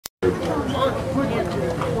Come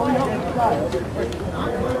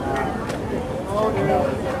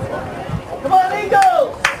on,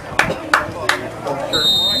 Eagles!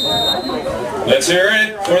 Let's hear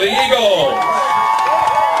it for the Eagles.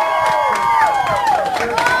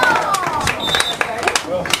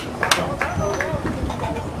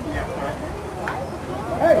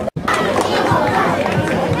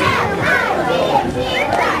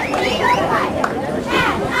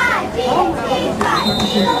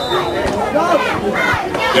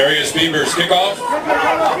 Darius Beaver's kickoff.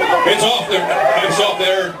 It's off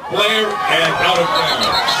their player and out of bounds.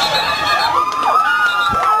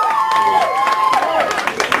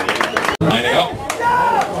 Lining up.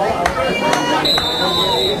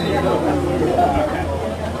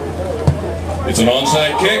 It's an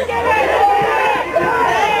onside kick.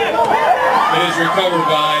 It is recovered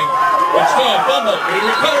by, it's still a fumble. It is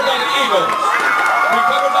recovered by the Eagles.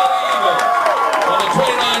 Recovered by the Eagles on the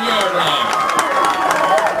 29-yard line.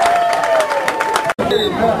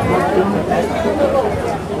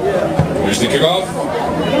 Here's the kickoff.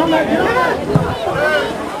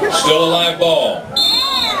 Still a live ball.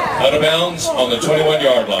 Out of bounds on the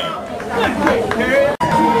 21-yard line.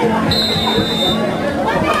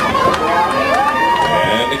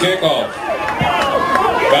 And the kickoff.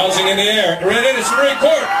 Bouncing in the air. Ran into Supreme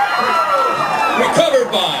Court. Recovered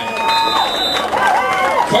by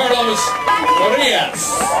Carlos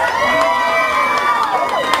Rodriguez.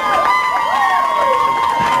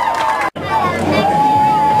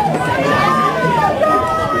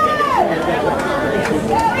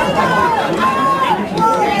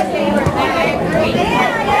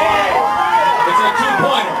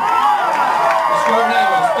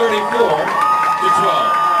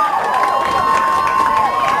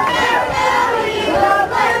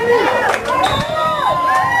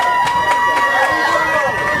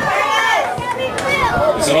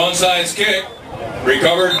 It's an onside kick,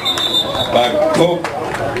 recovered by Pope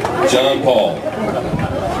John Paul. The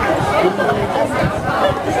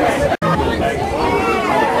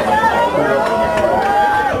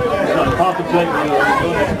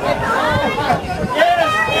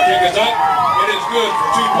kick is up. It is good for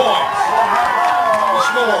 2 points. The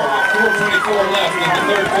score with 4:24 left in the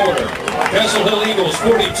third quarter. Castle Hill Eagles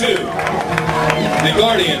 42. The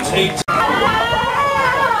Guardians 18.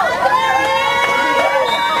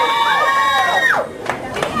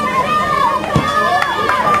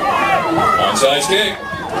 Onside kick.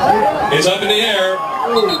 It's up in the air.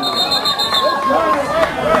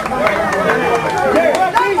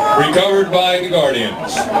 Recovered by the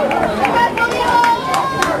Guardians.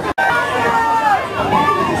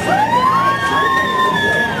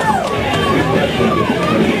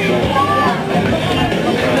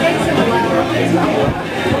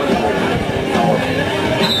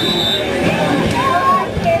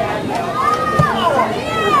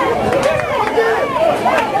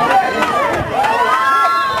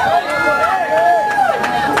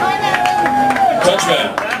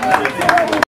 Touchdown.